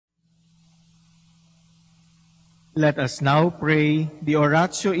Let us now pray the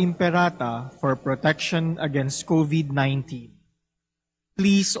Oratio Imperata for protection against COVID-19.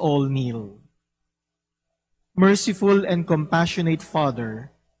 Please all kneel. Merciful and compassionate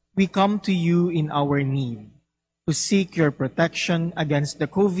Father, we come to you in our need to seek your protection against the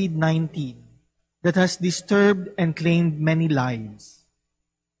COVID-19 that has disturbed and claimed many lives.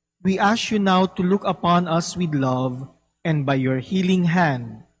 We ask you now to look upon us with love and by your healing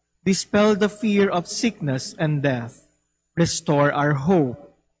hand, dispel the fear of sickness and death, restore our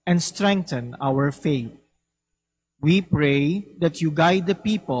hope, and strengthen our faith. We pray that you guide the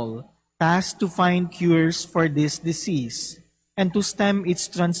people tasked to find cures for this disease and to stem its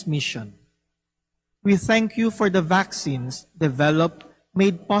transmission. We thank you for the vaccines developed,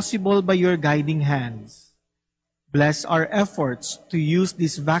 made possible by your guiding hands. Bless our efforts to use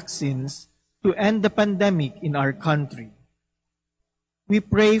these vaccines to end the pandemic in our country. We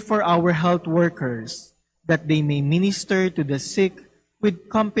pray for our health workers that they may minister to the sick with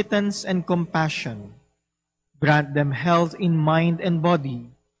competence and compassion. Grant them health in mind and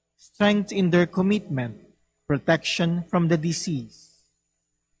body, strength in their commitment, protection from the disease.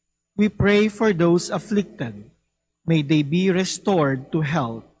 We pray for those afflicted. May they be restored to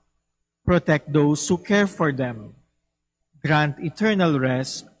health. Protect those who care for them. Grant eternal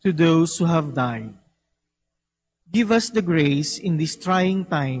rest to those who have died. Give us the grace in these trying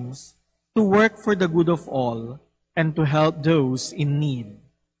times to work for the good of all and to help those in need.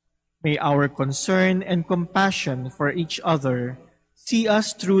 May our concern and compassion for each other see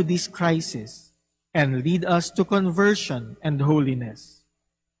us through this crisis and lead us to conversion and holiness.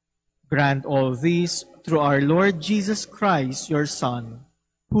 Grant all this through our Lord Jesus Christ, your Son,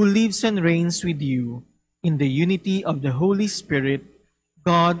 who lives and reigns with you in the unity of the Holy Spirit,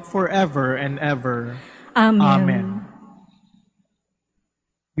 God forever and ever. Amen. Amen.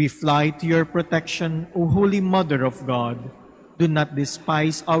 We fly to your protection, O Holy Mother of God. Do not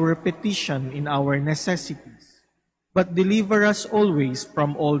despise our petition in our necessities, but deliver us always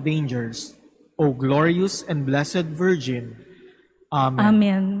from all dangers, O glorious and blessed Virgin. Amen.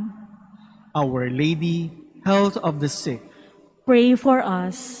 Amen. Our Lady, health of the sick. Pray for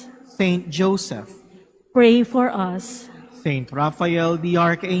us. Saint Joseph. Pray for us. Saint Raphael the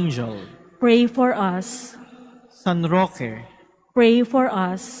Archangel. Pray for us. San Roque. Pray for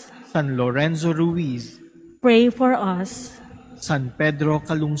us. San Lorenzo Ruiz. Pray for us. San Pedro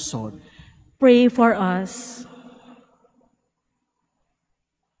Calungsod. Pray for us.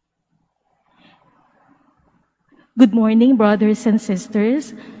 Good morning, brothers and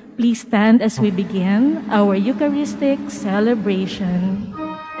sisters. Please stand as we begin our Eucharistic celebration.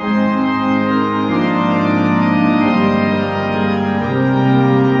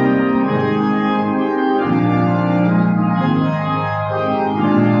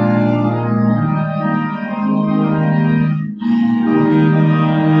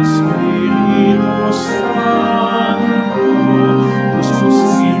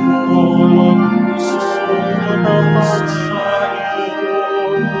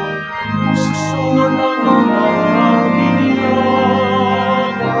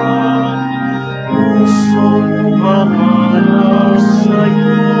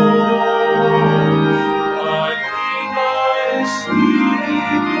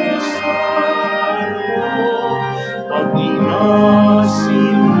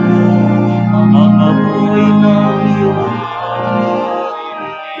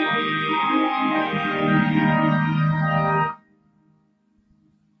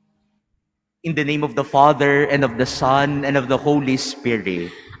 In the name of the Father, and of the Son, and of the Holy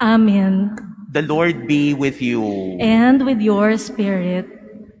Spirit. Amen. The Lord be with you. And with your spirit.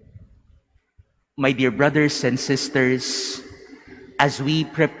 My dear brothers and sisters, as we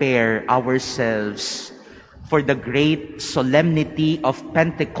prepare ourselves for the great solemnity of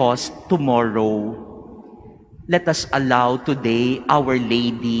Pentecost tomorrow, let us allow today Our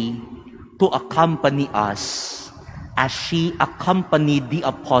Lady to accompany us as she accompanied the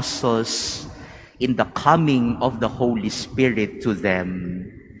apostles in the coming of the Holy Spirit to them.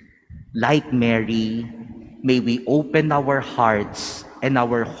 Like Mary, may we open our hearts and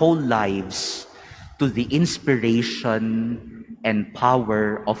our whole lives to the inspiration and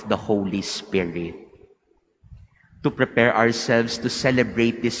power of the Holy Spirit. To prepare ourselves to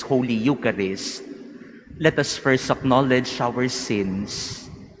celebrate this Holy Eucharist, let us first acknowledge our sins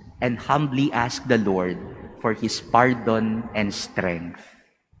and humbly ask the Lord for His pardon and strength.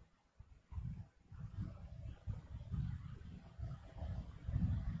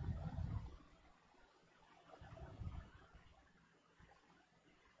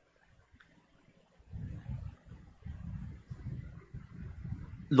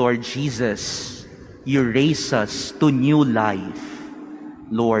 Lord Jesus, you raise us to new life.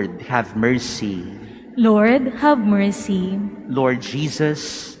 Lord, have mercy. Lord, have mercy. Lord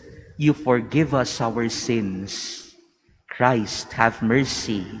Jesus, you forgive us our sins. Christ, have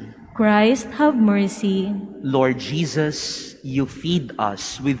mercy. Christ, have mercy. Lord Jesus, you feed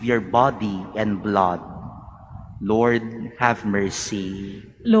us with your body and blood. Lord, have mercy.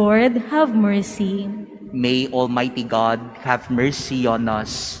 Lord, have mercy. May Almighty God have mercy on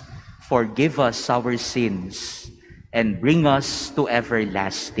us, forgive us our sins, and bring us to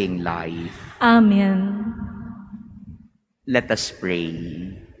everlasting life. Amen. Let us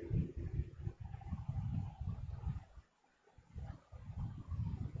pray.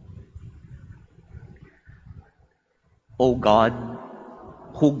 O God,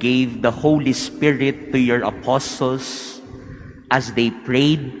 who gave the Holy Spirit to your apostles as they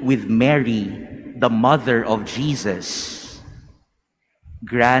prayed with Mary, the mother of Jesus,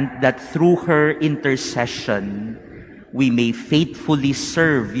 grant that through her intercession we may faithfully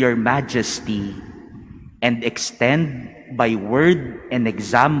serve your majesty and extend by word and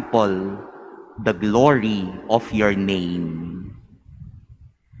example the glory of your name.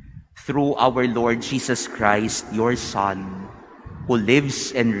 Through our Lord Jesus Christ, your Son, who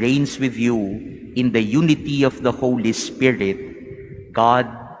lives and reigns with you in the unity of the Holy Spirit, God,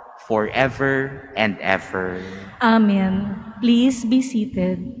 forever and ever. Amen. Please be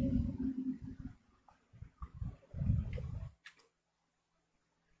seated.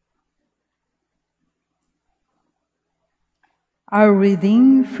 Our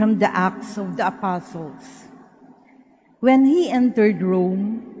reading from the Acts of the Apostles. When he entered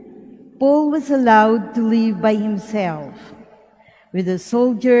Rome, Paul was allowed to live by himself with a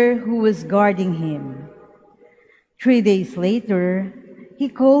soldier who was guarding him. 3 days later, he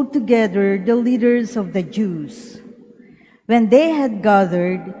called together the leaders of the Jews. When they had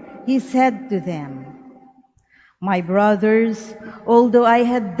gathered, he said to them, "My brothers, although I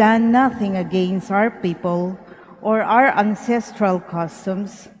had done nothing against our people or our ancestral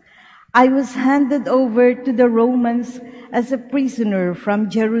customs, I was handed over to the Romans as a prisoner from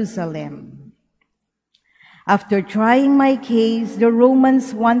Jerusalem. After trying my case, the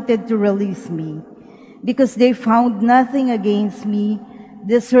Romans wanted to release me because they found nothing against me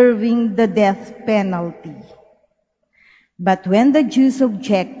deserving the death penalty. But when the Jews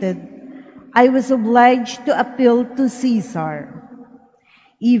objected, I was obliged to appeal to Caesar,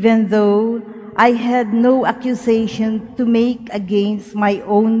 even though I had no accusation to make against my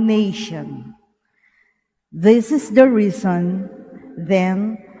own nation. This is the reason,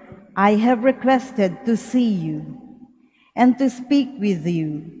 then, I have requested to see you and to speak with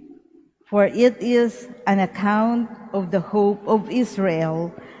you, for it is an account of the hope of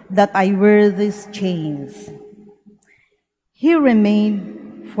Israel that I wear these chains." He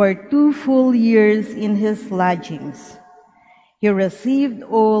remained for 2 full years in his lodgings. He received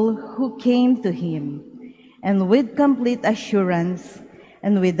all who came to him, and with complete assurance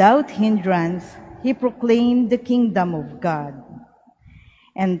and without hindrance, he proclaimed the kingdom of God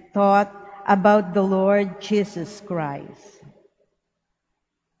and taught about the Lord Jesus Christ.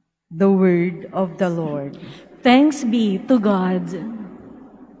 The word of the Lord. Thanks be to God.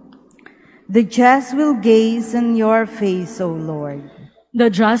 The just will gaze on your face, O Lord.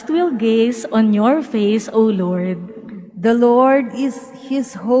 The just will gaze on your face, O Lord. The Lord is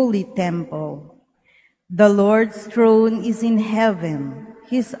his holy temple. The Lord's throne is in heaven.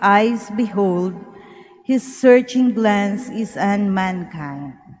 His eyes behold, his searching glance is on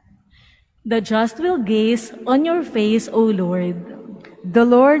mankind. The just will gaze on your face, O Lord. The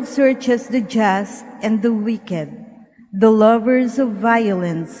Lord searches the just and the wicked. The lovers of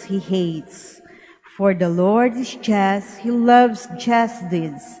violence he hates. For the Lord is just, he loves just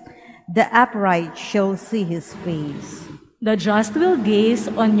deeds. The upright shall see his face. The just will gaze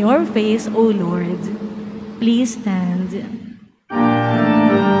on your face, O Lord. Please stand.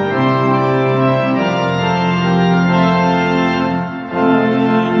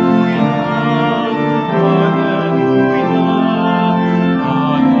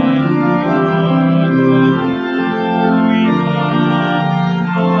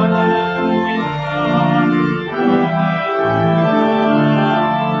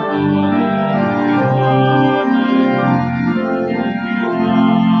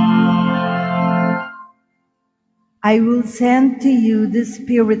 I will send to you the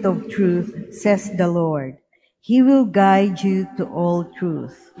Spirit of truth, says the Lord. He will guide you to all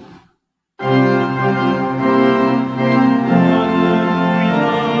truth.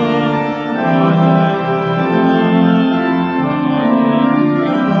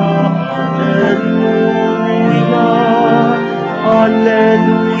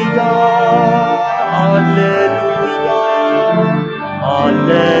 Alleluia,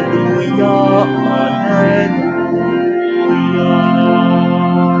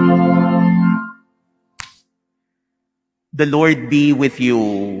 The Lord be with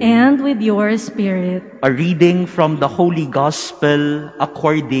you. And with your spirit. A reading from the Holy Gospel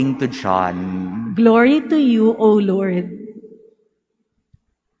according to John. Glory to you, O Lord.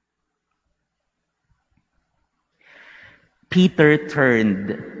 Peter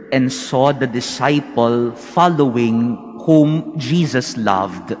turned and saw the disciple following whom Jesus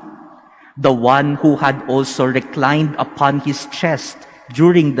loved, the one who had also reclined upon his chest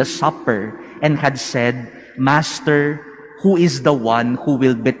during the supper and had said, "Master, who is the one who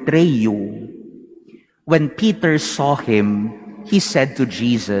will betray you?" When Peter saw him, he said to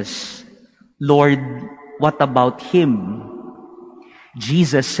Jesus, "Lord, what about him?"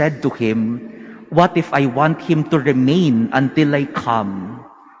 Jesus said to him, "What if I want him to remain until I come?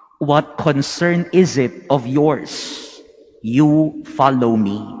 What concern is it of yours? You follow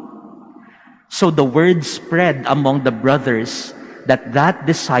me." So the word spread among the brothers that that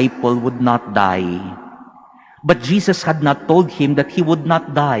disciple would not die. But Jesus had not told him that he would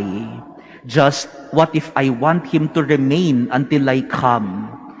not die. Just, what if I want him to remain until I come?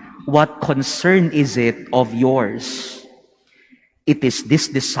 What concern is it of yours? It is this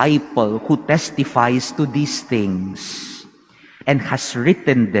disciple who testifies to these things and has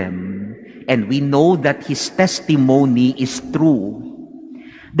written them, and we know that his testimony is true.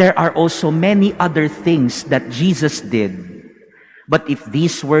 There are also many other things that Jesus did. But if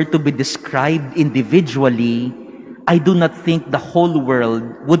these were to be described individually, I do not think the whole world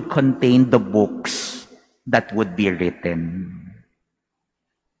would contain the books that would be written.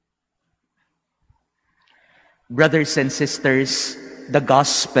 Brothers and sisters, the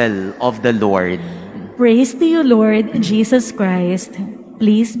Gospel of the Lord. Praise to you, Lord Jesus Christ.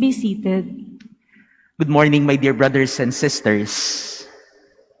 Please be seated. Good morning, my dear brothers and sisters.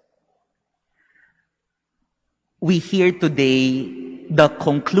 We hear today the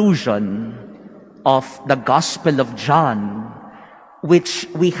conclusion of the Gospel of John, which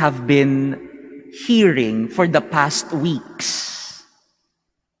we have been hearing for the past weeks.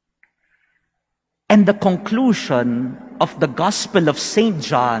 And the conclusion of the Gospel of St.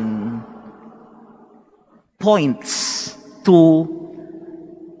 John points to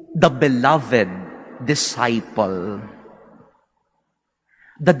the beloved disciple,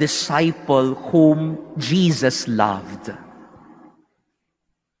 the disciple whom Jesus loved.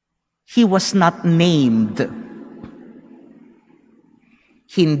 He was not named.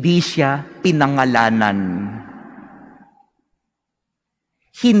 Hindi siya pinangalanan.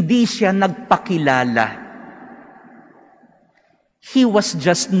 Hindi siya nagpakilala. He was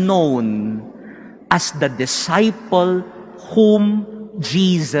just known as the disciple whom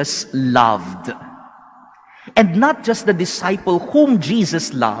Jesus loved. And not just the disciple whom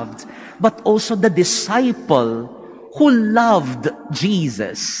Jesus loved, but also the disciple who loved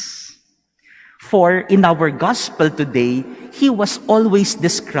Jesus. For in our gospel today, he was always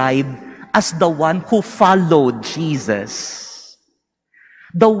described as the one who followed Jesus,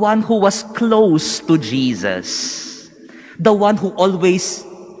 the one who was close to Jesus, the one who always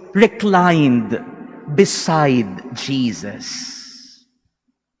reclined beside Jesus.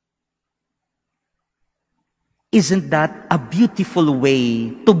 Isn't that a beautiful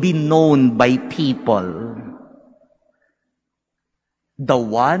way to be known by people? The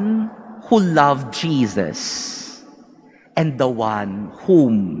one who loved Jesus and the one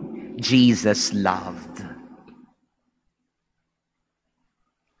whom Jesus loved.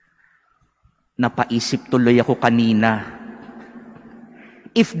 Napaisip tuloy ako kanina.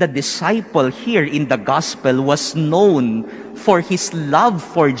 If the disciple here in the gospel was known for his love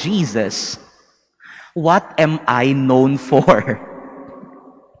for Jesus, what am I known for?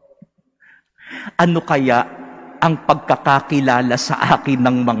 Ano kaya ang pagkakakilala sa akin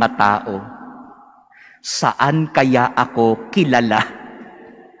ng mga tao? Saan kaya ako kilala?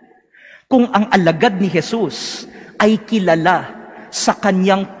 Kung ang alagad ni Jesus ay kilala sa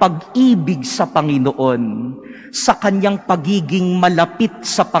kanyang pag-ibig sa Panginoon, sa kanyang pagiging malapit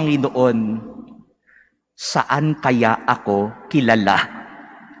sa Panginoon, saan kaya ako kilala?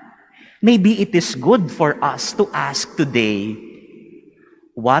 Maybe it is good for us to ask today,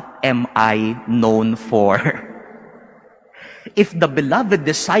 what am I known for? If the beloved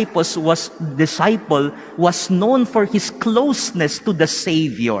disciple was known for his closeness to the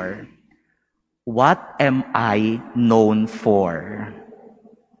Savior, what am I known for?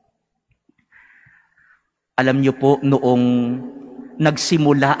 Alam niyo po, noong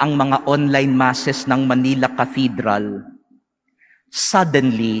nagsimula ang mga online masses ng Manila Cathedral,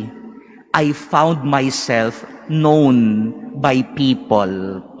 suddenly, I found myself known by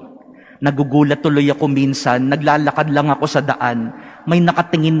people. Nagugulat tuloy ako minsan, naglalakad lang ako sa daan, may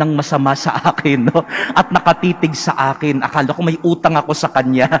nakatingin ng masama sa akin, no? At nakatitig sa akin. Akala ko may utang ako sa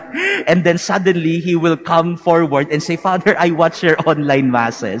kanya. And then suddenly, he will come forward and say, Father, I watch your online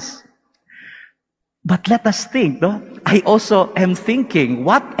masses. But let us think, no? I also am thinking,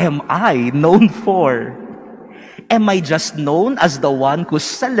 what am I known for? Am I just known as the one who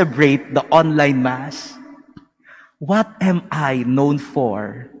celebrates the online mass? What am I known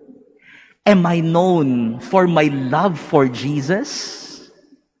for? Am I known for my love for Jesus?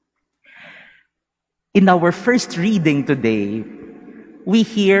 In our first reading today, we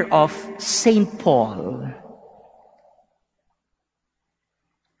hear of Saint Paul.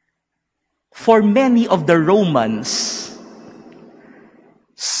 For many of the Romans,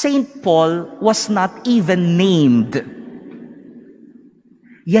 Saint Paul was not even named.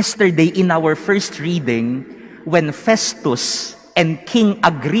 Yesterday in our first reading, when Festus and King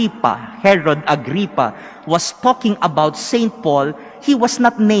Agrippa, Herod Agrippa, was talking about Saint Paul, he was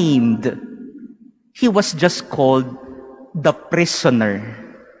not named. He was just called the prisoner.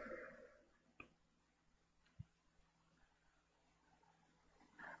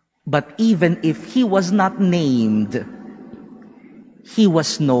 But even if he was not named, he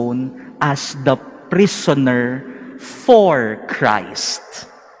was known as the prisoner for Christ.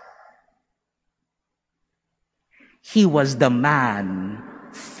 He was the man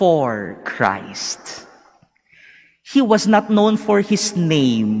for Christ. He was not known for his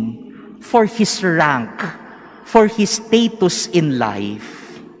name, for his rank, for his status in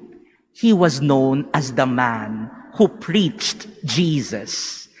life. He was known as the man who preached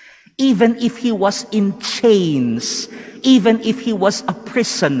Jesus. Even if he was in chains, even if he was a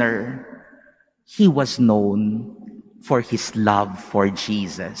prisoner, he was known for his love for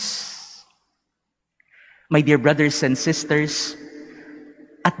Jesus. My dear brothers and sisters,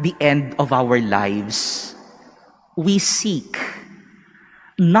 at the end of our lives, we seek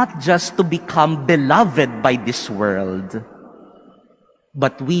not just to become beloved by this world,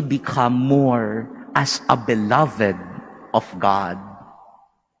 but we become more as a beloved of God.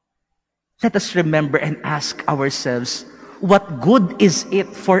 Let us remember and ask ourselves, what good is it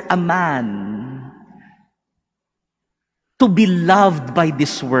for a man to be loved by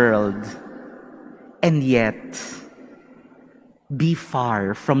this world and yet be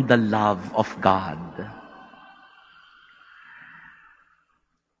far from the love of God?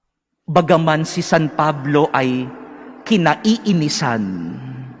 Bagaman si San Pablo ay kinaiinisan,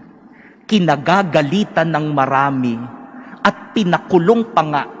 kinagagalitan ng marami, at pinakulong pa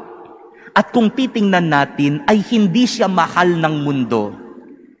nga, at kung titingnan natin ay hindi siya mahal ng mundo,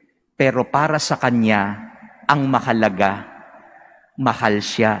 pero para sa kanya ang mahalaga, mahal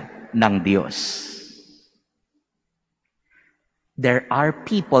siya ng Diyos. There are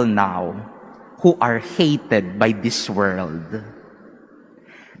people now who are hated by this world.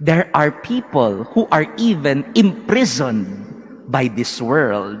 There are people who are even imprisoned by this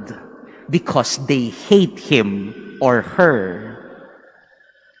world because they hate him or her.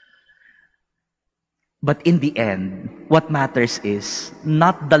 But in the end, what matters is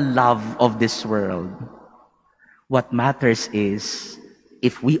not the love of this world. What matters is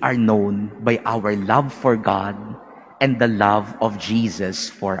if we are known by our love for God and the love of Jesus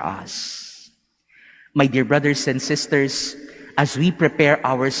for us. My dear brothers and sisters, as we prepare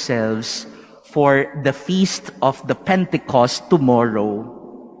ourselves for the feast of the Pentecost tomorrow,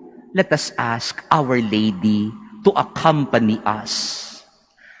 let us ask Our Lady to accompany us.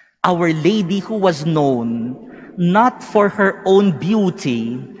 Our Lady who was known not for her own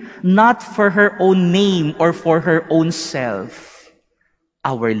beauty, not for her own name or for her own self.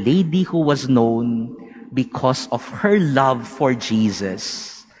 Our Lady who was known because of her love for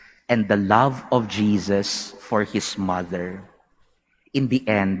Jesus and the love of Jesus for his mother. In the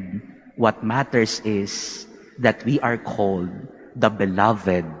end, what matters is that we are called the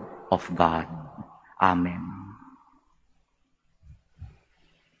beloved of God. Amen.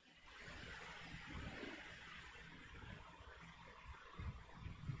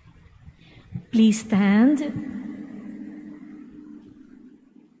 Please stand.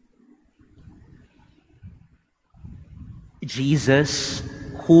 Jesus,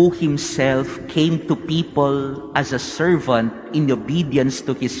 who himself came to people as a servant in obedience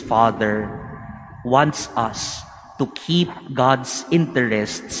to his Father, wants us to keep God's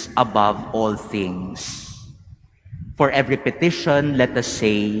interests above all things. For every petition, let us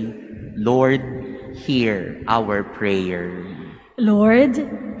say, Lord, hear our prayer. Lord,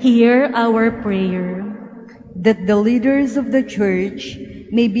 hear our prayer. That the leaders of the Church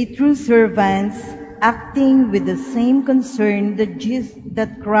may be true servants acting with the same concern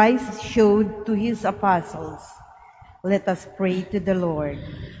that Christ showed to his apostles. Let us pray to the Lord.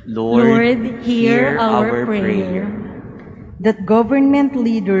 Lord, hear our prayer. That government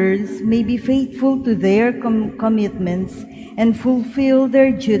leaders may be faithful to their commitments and fulfill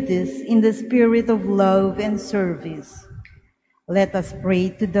their duties in the spirit of love and service. Let us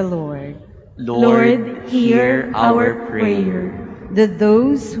pray to the Lord. Lord, hear our prayer. That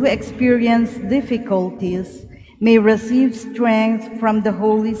those who experience difficulties may receive strength from the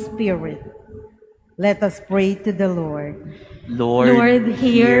Holy Spirit. Let us pray to the Lord. Lord,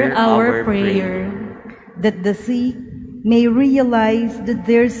 hear our prayer. That the sick may realize that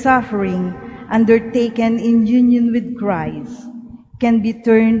their suffering undertaken in union with Christ can be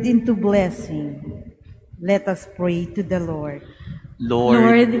turned into blessing. Let us pray to the Lord.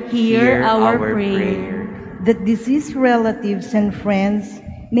 Lord, hear our prayer. That deceased relatives and friends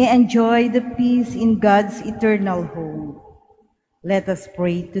may enjoy the peace in God's eternal home. Let us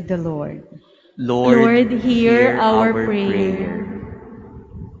pray to the Lord. Lord, hear our prayer.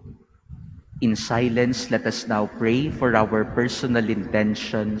 In silence, let us now pray for our personal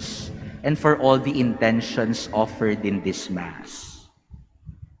intentions and for all the intentions offered in this Mass.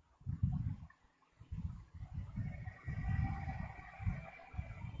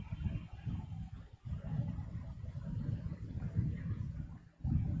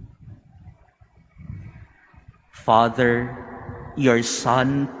 Father, your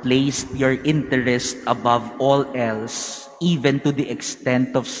Son placed your interest above all else, even to the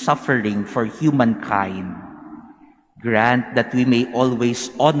extent of suffering for humankind. Grant that we may always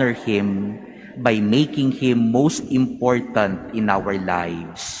honor him by making him most important in our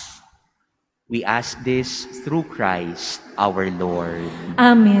lives. We ask this through Christ our Lord.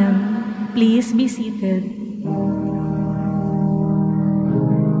 Amen. Please be seated.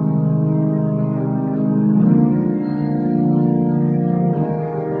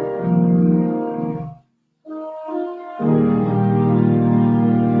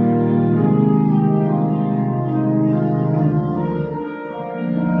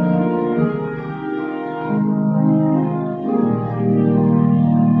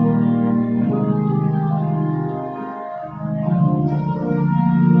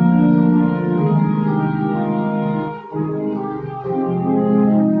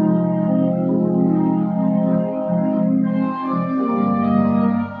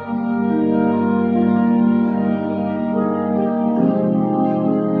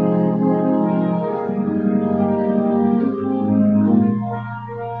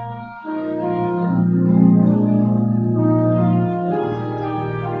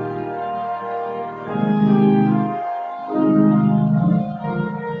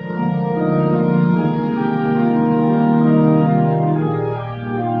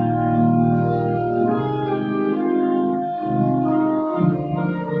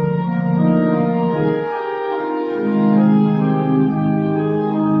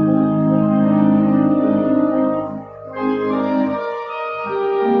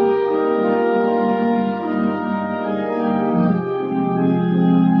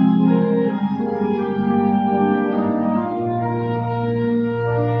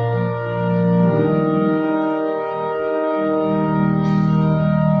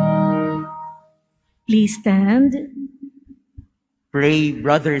 Please stand. Pray,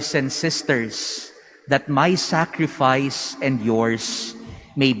 brothers and sisters, that my sacrifice and yours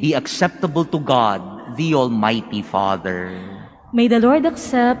may be acceptable to God, the Almighty Father. May the Lord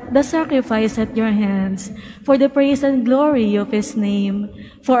accept the sacrifice at your hands for the praise and glory of his name,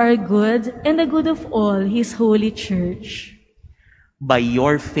 for our good and the good of all his holy church. By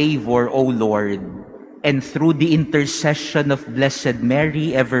your favor, O Lord, and through the intercession of Blessed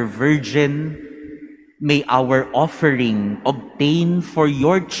Mary, ever Virgin, may our offering obtain for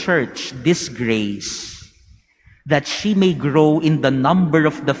your church this grace, that she may grow in the number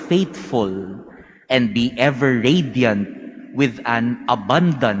of the faithful and be ever radiant with an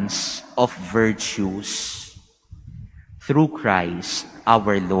abundance of virtues. Through Christ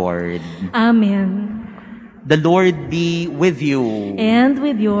our Lord. Amen. The Lord be with you. And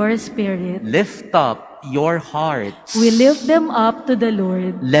with your spirit. Lift up your hearts. We lift them up to the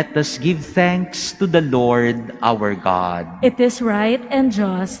Lord. Let us give thanks to the Lord our God. It is right and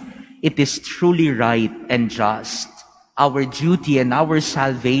just. It is truly right and just, our duty and our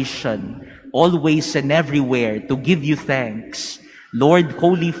salvation, always and everywhere to give you thanks, Lord,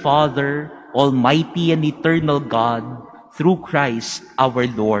 Holy Father, Almighty and eternal God, through Christ our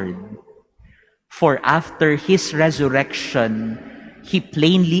Lord. For after his resurrection, he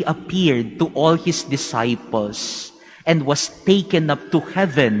plainly appeared to all his disciples and was taken up to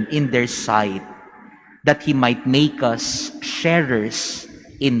heaven in their sight, that he might make us sharers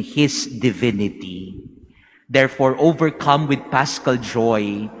in his divinity. Therefore, overcome with paschal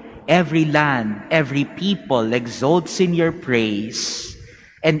joy, every land, every people exalts in your praise,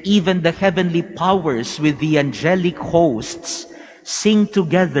 and even the heavenly powers with the angelic hosts sing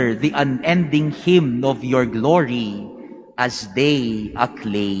together the unending hymn of your glory as they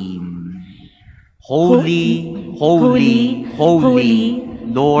acclaim. Holy, holy, holy,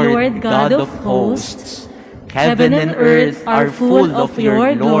 Lord God of hosts, heaven and earth are full of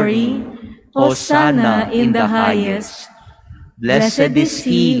your glory. Hosanna in the highest. Blessed is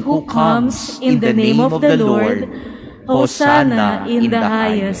he who comes in the name of the Lord. Hosanna in the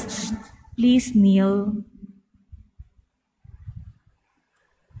highest. Please kneel.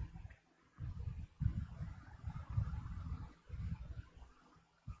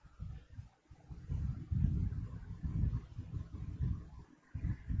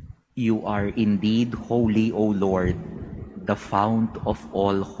 You are indeed holy, O Lord, the fount of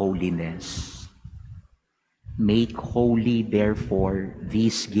all holiness. Make holy, therefore,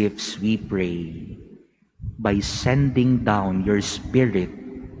 these gifts, we pray, by sending down your Spirit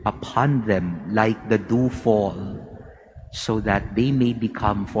upon them like the dewfall, so that they may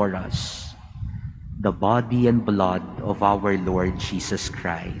become for us the body and blood of our Lord Jesus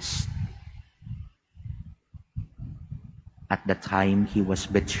Christ. At the time he was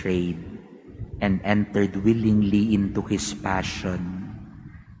betrayed and entered willingly into his passion,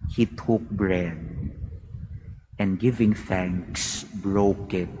 he took bread and, giving thanks,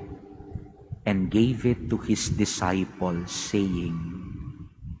 broke it and gave it to his disciples, saying,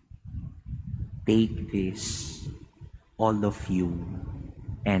 "Take this, all of you,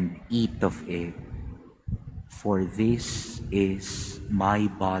 and eat of it, for this is my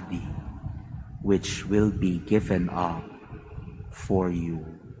body, which will be given up for you."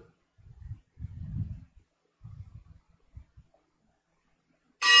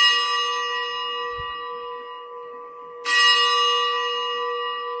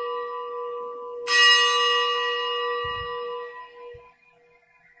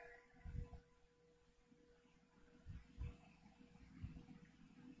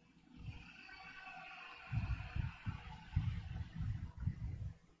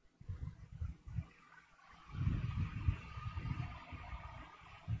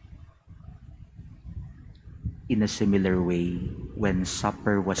 In a similar way, when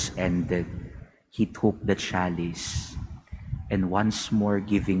supper was ended, he took the chalice, and once more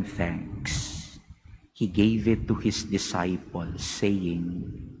giving thanks, he gave it to his disciples, saying,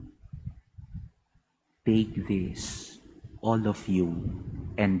 "Take this, all of you,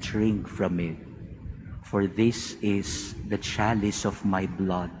 and drink from it, for this is the chalice of my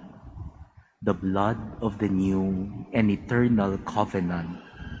blood, the blood of the new and eternal covenant,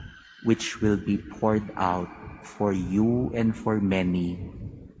 which will be poured out for you and for many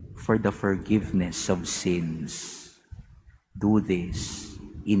for the forgiveness of sins. Do this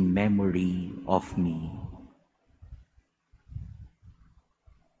in memory of me."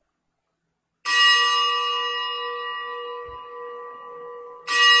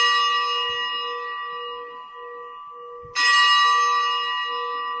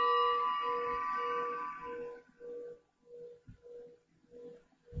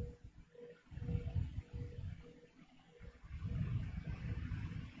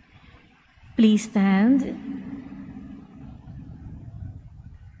 Please stand.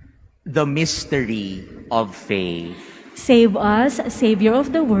 The mystery of faith. Save us, Savior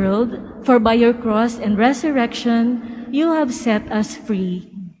of the world, for by your cross and resurrection you have set us free.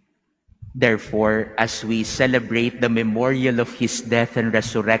 Therefore, as we celebrate the memorial of his death and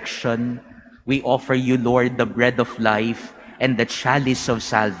resurrection, we offer you, Lord, the bread of life and the chalice of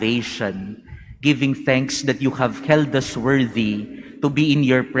salvation, giving thanks that you have held us worthy to be in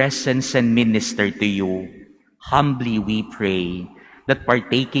your presence and minister to you. Humbly we pray that,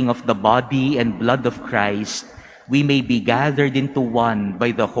 partaking of the body and blood of Christ, we may be gathered into one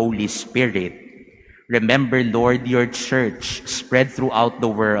by the Holy Spirit. Remember, Lord, your church spread throughout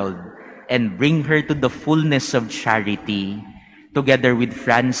the world, and bring her to the fullness of charity, together with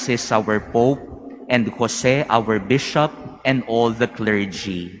Francis, our Pope, and Jose, our Bishop, and all the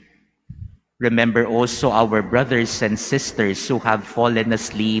clergy. Remember also our brothers and sisters who have fallen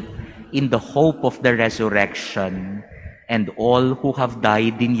asleep in the hope of the resurrection, and all who have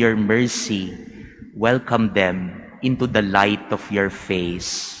died in your mercy. Welcome them into the light of your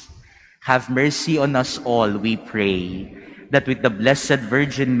face. Have mercy on us all, we pray, that with the Blessed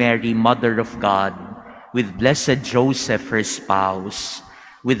Virgin Mary, Mother of God, with Blessed Joseph, her spouse,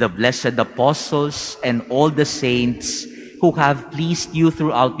 with the blessed apostles and all the saints who have pleased you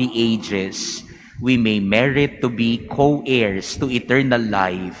throughout the ages, we may merit to be co-heirs to eternal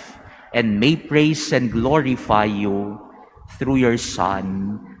life and may praise and glorify you through your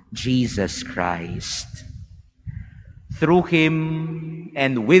Son, Jesus Christ. Through him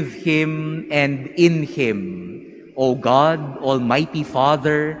and with him and in him, O God, Almighty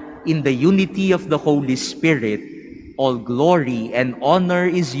Father, in the unity of the Holy Spirit, all glory and honor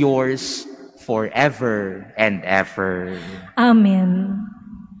is yours forever and ever. Amen.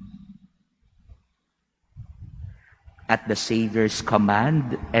 At the Savior's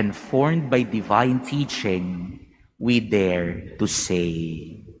command and formed by divine teaching, we dare to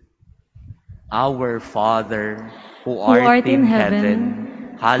say, Our Father, who art in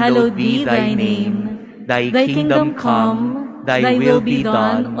heaven, hallowed be thy name. Thy kingdom come, thy will be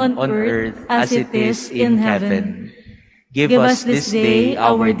done on earth as it is in heaven. Give us this day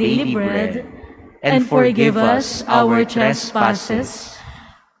our daily bread, and forgive us our trespasses,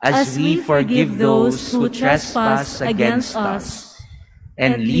 as we forgive those who trespass against us.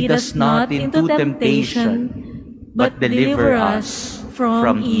 And lead us not into temptation, but deliver us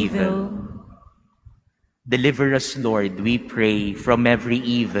from evil. Deliver us, Lord, we pray, from every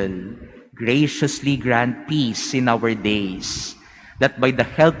evil. Graciously grant peace in our days, that by the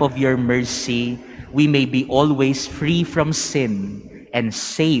help of your mercy, we may be always free from sin and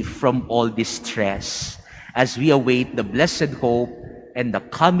safe from all distress, as we await the blessed hope and the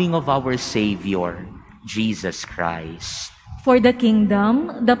coming of our Savior, Jesus Christ. For the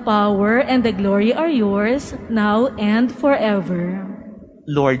kingdom, the power, and the glory are yours, now and forever.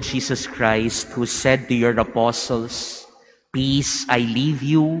 Lord Jesus Christ, who said to your apostles, Peace I leave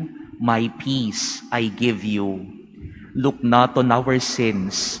you, my peace I give you. Look not on our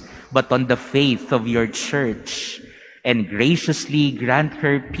sins, but on the faith of your church, and graciously grant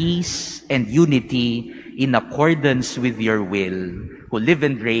her peace and unity in accordance with your will, who live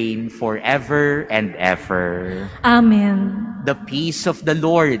and reign forever and ever. Amen. The peace of the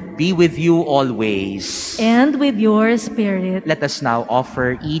Lord be with you always. And with your spirit. Let us now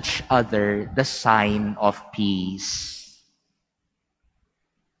offer each other the sign of peace.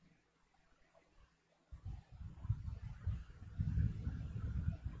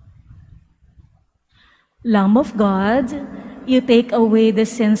 Lamb of God, you take away the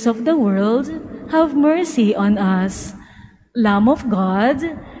sins of the world, have mercy on us. Lamb of God,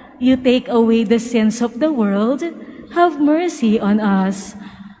 you take away the sins of the world, have mercy on us.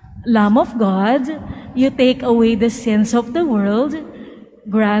 Lamb of God, you take away the sins of the world,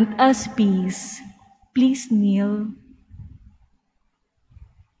 grant us peace. Please kneel.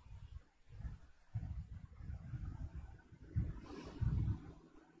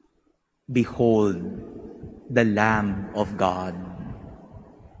 Behold the Lamb of God.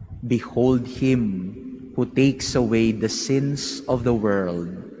 Behold him who takes away the sins of the world.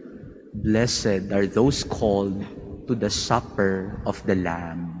 Blessed are those called to the supper of the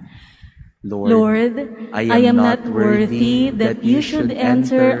Lamb. Lord, I am not worthy that you should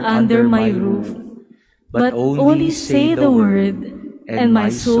enter under my roof, but only say the word, and my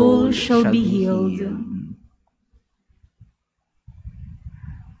soul shall be healed.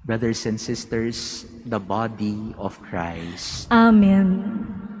 Brothers and sisters, the body of Christ. Amen.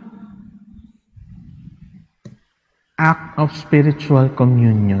 Act of spiritual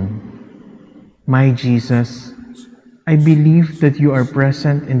communion. My Jesus, I believe that you are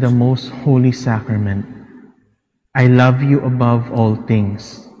present in the most holy sacrament. I love you above all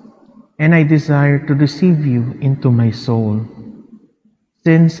things, and I desire to receive you into my soul.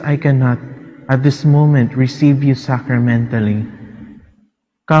 Since I cannot at this moment receive you sacramentally,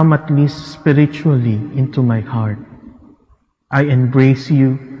 come at least spiritually into my heart. I embrace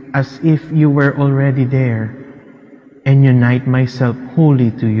you as if you were already there, and unite myself wholly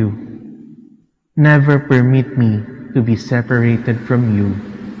to you. Never permit me to be separated from you.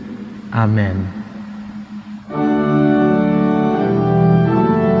 Amen.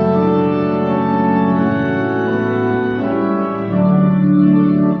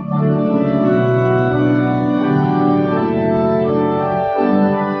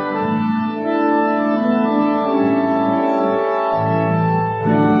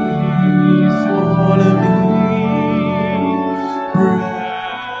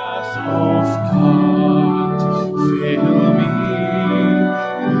 Fill me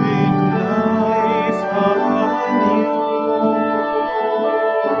with light.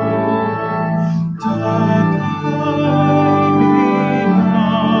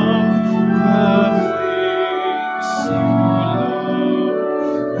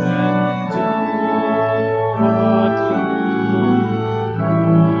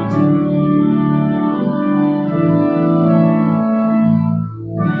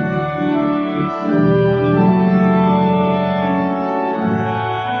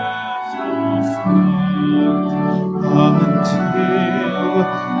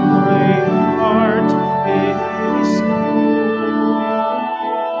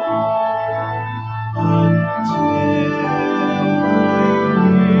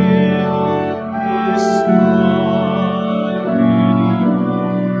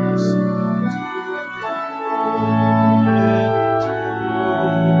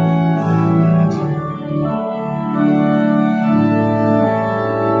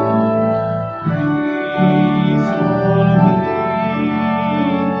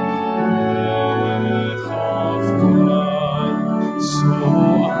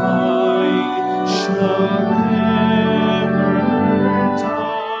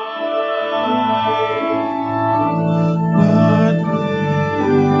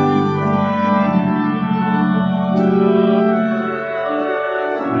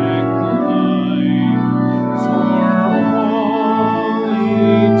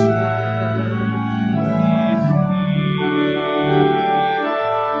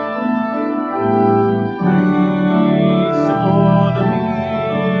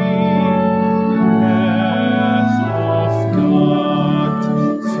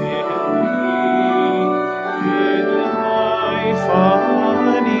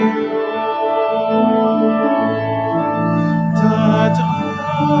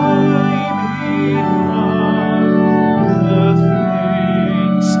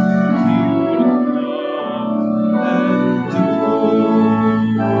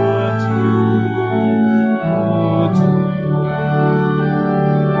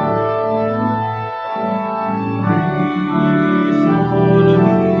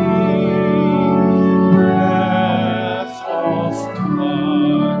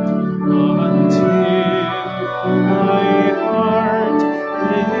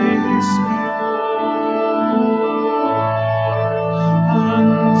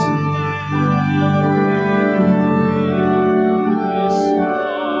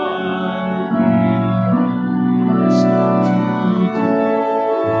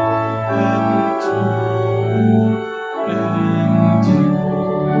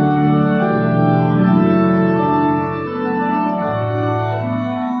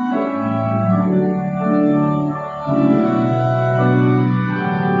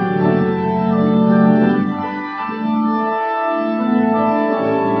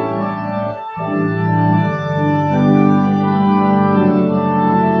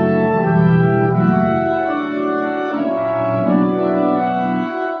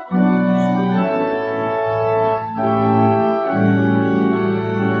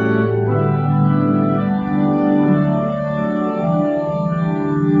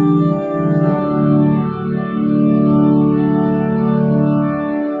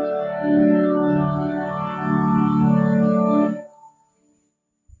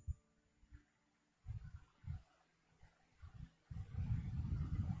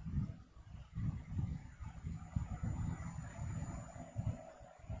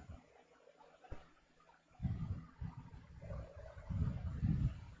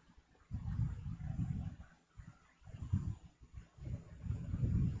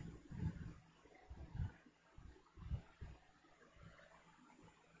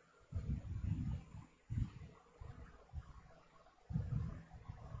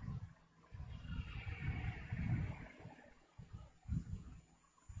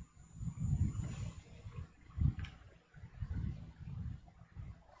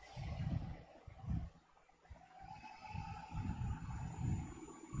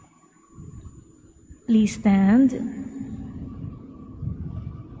 Please stand.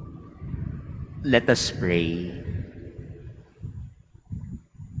 Let us pray.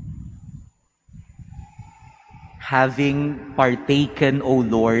 Having partaken, O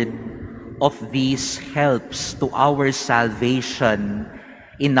Lord, of these helps to our salvation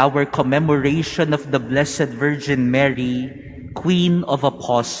in our commemoration of the Blessed Virgin Mary, Queen of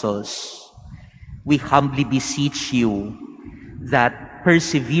Apostles, we humbly beseech you that,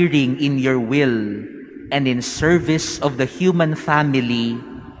 persevering in your will and in service of the human family,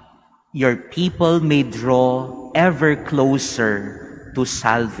 your people may draw ever closer to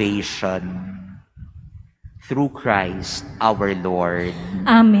salvation. Through Christ our Lord.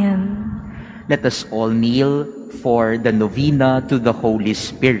 Amen. Let us all kneel for the novena to the Holy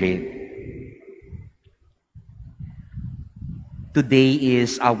Spirit. Today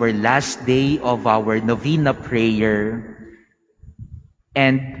is our last day of our novena prayer.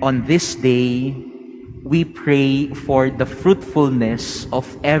 And on this day, we pray for the fruitfulness of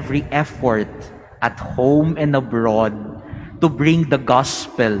every effort at home and abroad to bring the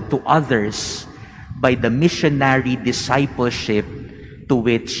gospel to others by the missionary discipleship to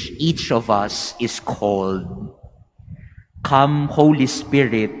which each of us is called. Come, Holy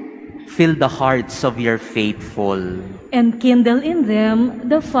Spirit, fill the hearts of your faithful, and kindle in them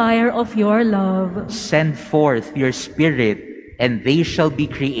the fire of your love. Send forth your Spirit, and they shall be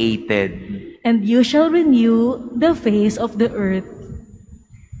created, and you shall renew the face of the earth.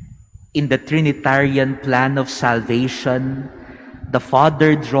 In the Trinitarian plan of salvation, the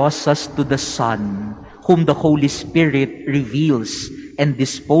Father draws us to the Son, whom the Holy Spirit reveals and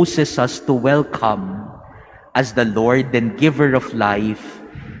disposes us to welcome. As the Lord and giver of life,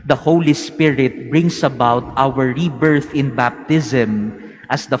 the Holy Spirit brings about our rebirth in baptism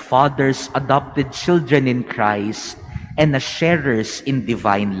as the Father's adopted children in Christ and as sharers in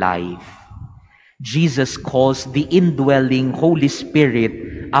divine life. Jesus calls the indwelling Holy Spirit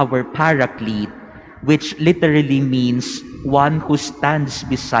our Paraclete, which literally means one who stands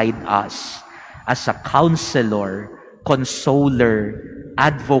beside us as a counselor, consoler,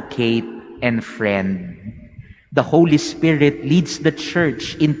 advocate, and friend. The Holy Spirit leads the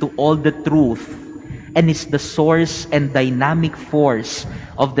Church into all the truth and is the source and dynamic force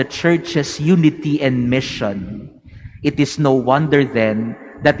of the Church's unity and mission. It is no wonder then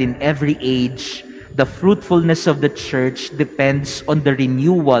that in every age, the fruitfulness of the Church depends on the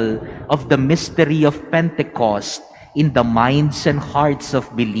renewal of the mystery of Pentecost in the minds and hearts of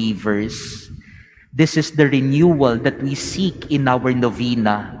believers. This is the renewal that we seek in our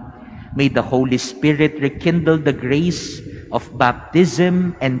novena. May the Holy Spirit rekindle the grace of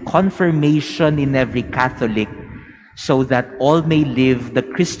baptism and confirmation in every Catholic, so that all may live the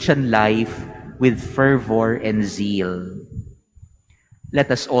Christian life with fervor and zeal. Let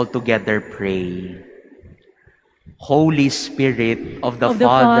us all together pray. Holy Spirit of the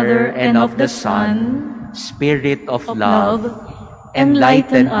Father and of the Son, Spirit of love,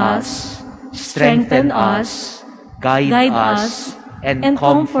 enlighten us, strengthen us, guide us, and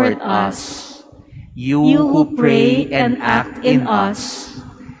comfort us. You who pray and act in us,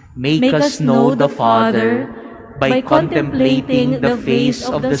 make us know the Father by contemplating the face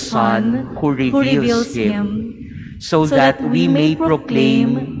of the Son who reveals Him, so that we may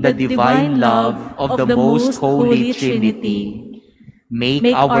proclaim the divine love of the most Holy Trinity.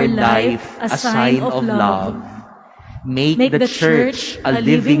 Make our life a sign of love. Make the Church a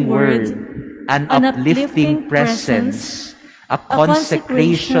living word, an uplifting presence, a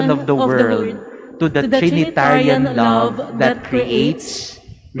consecration of the world to the Trinitarian love that creates,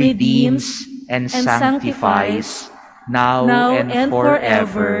 redeems, and sanctifies, now and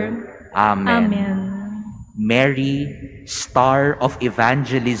forever. Amen. Amen. Mary, Star of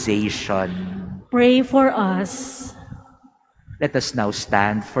Evangelization, Pray for us. let us now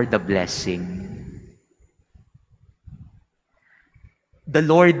stand for the blessing. The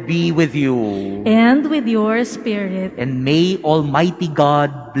Lord be with you. And with your spirit. And may Almighty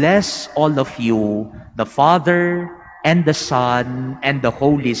God bless all of you, the Father, and the Son, and the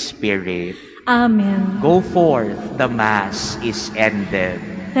Holy Spirit. Amen. Go forth, the Mass is ended.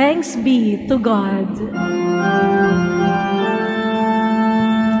 Thanks be to God.